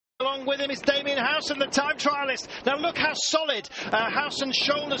along with him is Damien Howson, the time trialist. Now look how solid Howson's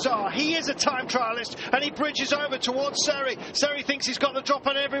shoulders are. He is a time trialist, and he bridges over towards Seri. Seri thinks he's got the drop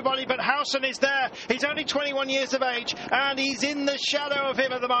on everybody, but Howson is there. He's only 21 years of age, and he's in the shadow of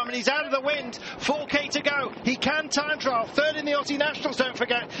him at the moment. He's out of the wind. 4K to go. He can time trial. Third in the Aussie Nationals, don't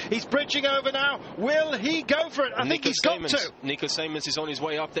forget. He's bridging over now. Will he go for it? I think he's got to. Nico Simons is on his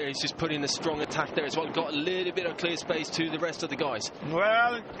way up there. He's just putting a strong attack there as well. Got a little bit of clear space to the rest of the guys.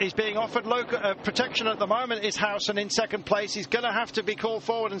 Well, he's being offered local protection at the moment. Is Howson in second place? He's going to have to be called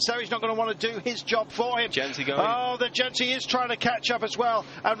forward, and Seri's not going to want to do his job for him. Genty going. Oh, the Genty is trying to catch up as well.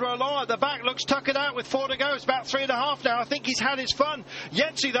 And Roland at the back looks tuckered out with 4 to go. It's about 3.5 now. I think he's had his fun.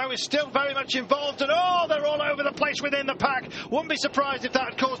 Yensi, though, is still very much involved. And oh, they're all over the place within the pack. Wouldn't be surprised if that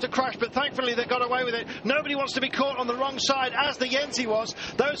had caused a crash, but thankfully they got away with it. Nobody wants to be caught on the wrong side, as the Yensi was.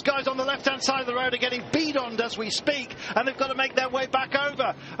 Those guys on the left-hand side of the road are getting beat-on as we speak, and they've got to make their way back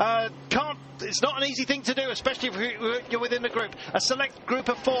over. It's not an easy thing to do, especially if you're within the group. A select group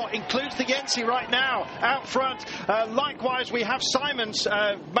of 4 includes the Yensi right now out front. Likewise, we have Simons,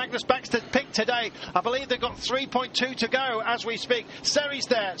 Magnus Baxter's pick today. I believe they've got 3.2 to go as we speak. Seri's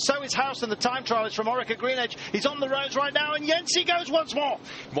there. So is Howson, the time trialist from Orica Greenedge. He's on the roads right now, and Yensi goes once more.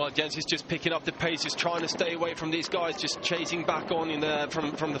 Well, Yensi's just picking up the pace, just trying to stay away from these guys, just chasing back on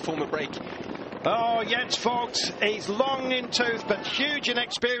from the former break. Oh, Jens Vogt, he's long in tooth, but huge in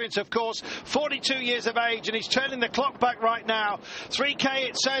experience, of course. 42 years of age, and he's turning the clock back right now. 3K,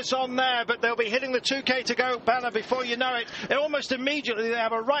 it says on there, but they'll be hitting the 2K to go banner before you know it. And almost immediately, they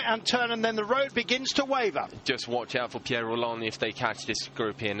have a right-hand turn, and then the road begins to waver. Just watch out for Pierre Roland. If they catch this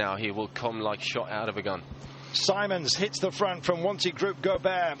group here now, he will come like shot out of a gun. Simons hits the front from Wanty Group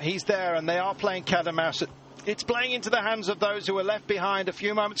Gobert. He's there, and they are playing cat and mouse. It's playing into the hands of those who were left behind a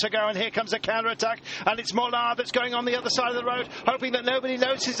few moments ago, and here comes a counter-attack, and it's Mollard that's going on the other side of the road, hoping that nobody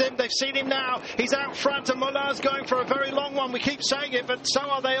notices him. They've seen him now. He's out front, and Mollard's going for a very long one. We keep saying it, but so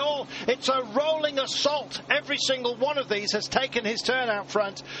are they all. It's a rolling assault. Every single one of these has taken his turn out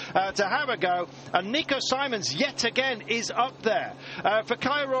front to have a go, and Nico Simons yet again is up there. For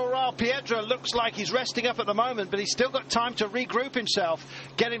Cairo Oral, Piedra looks like he's resting up at the moment, but he's still got time to regroup himself,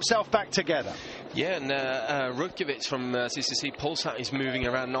 get himself back together. Yeah, and Rutkiewicz from CCC Polsat is moving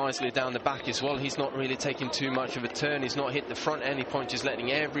around nicely down the back as well. He's not really taking too much of a turn. He's not hit the front any point, just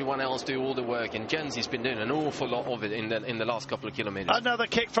letting everyone else do all the work. And Jensi's been doing an awful lot of it in the last couple of kilometres. Another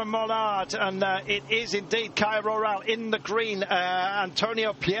kick from Mollard, and it is indeed Cairo Oral in the green.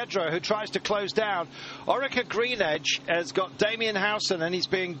 Antonio Piedra, who tries to close down. Orica Greenedge has got Damien Howson, and he's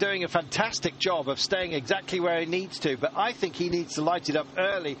been doing a fantastic job of staying exactly where he needs to. But I think he needs to light it up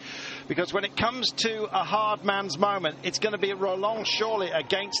early, because when it comes to a hard man's moment, it's going to be Roland surely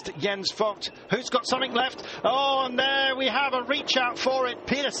against Jens Vogt, who's got something left. Oh, and there we have a reach out for it.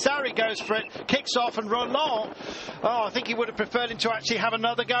 Peter Sari goes for it, kicks off, and Roland, I think he would have preferred him to actually have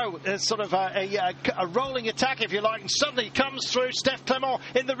another go. It's sort of a rolling attack, if you like, and suddenly comes through Steph Clement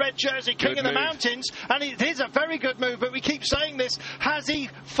in the red jersey, king of the mountains, and it is a very good move, but we keep saying this. Has he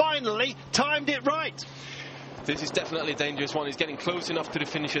finally timed it right? This is definitely a dangerous one. He's getting close enough to the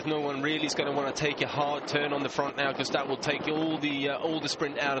finishers. No one really is going to want to take a hard turn on the front now, because that will take all the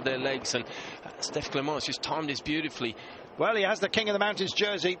sprint out of their legs. And Steph Clement's just timed this beautifully. Well, he has the King of the Mountains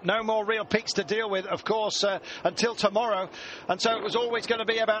jersey. No more real peaks to deal with, of course, until tomorrow. And so it was always going to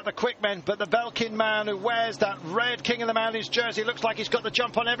be about the quick men. But the Belkin man who wears that red King of the Mountains jersey looks like he's got the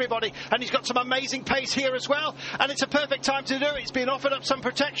jump on everybody. And he's got some amazing pace here as well. And it's a perfect time to do it. He's been offered up some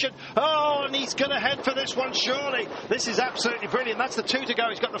protection. Oh, and he's going to head for this one, surely. This is absolutely brilliant. That's the 2 to go.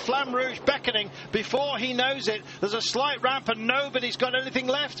 He's got the Flamme Rouge beckoning before he knows it. There's a slight ramp and nobody's got anything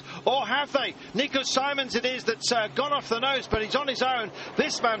left. Or have they? Nico Simons it is that's gone off the nose, but he's on his own.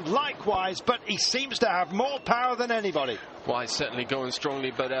 This man likewise, but he seems to have more power than anybody. Well, he's certainly going strongly,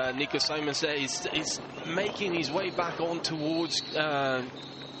 but Nico Simons is making his way back on towards...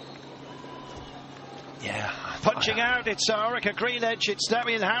 Punching out, it's Orica Greenedge, it's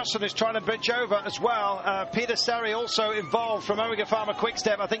Damien Howson who's trying to bridge over as well. Peter Sari also involved from Omega Pharma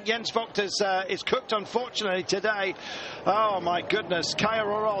Quickstep. I think Jens Vogt is cooked, unfortunately, today. Oh, my goodness. Kaya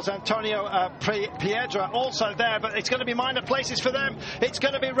Orol's Antonio Piedra also there, but it's going to be minor places for them. It's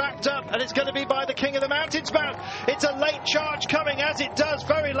going to be wrapped up, and it's going to be by the King of the Mountains man. It's a late charge coming, as it does,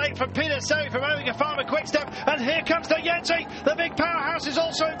 very late from Peter Sari from Omega Pharma Quickstep. And here comes the Yensi. The big powerhouse is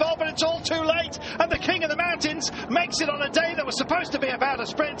also involved, but it's all too late. And the King of the Mountains makes it on a day that was supposed to be about a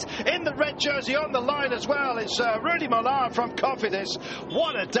sprint. In the red jersey on the line as well is Rudy Mollard from Cofidis.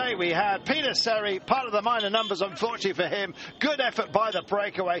 What a day we had. Peter Seri, part of the minor numbers, unfortunately for him. Good effort by the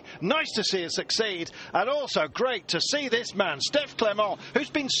breakaway. Nice to see it succeed. And also great to see this man, Steph Clement, who's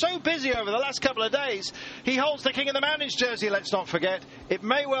been so busy over the last couple of days. He holds the King of the Mountains jersey, let's not forget. It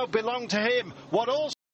may well belong to him. What also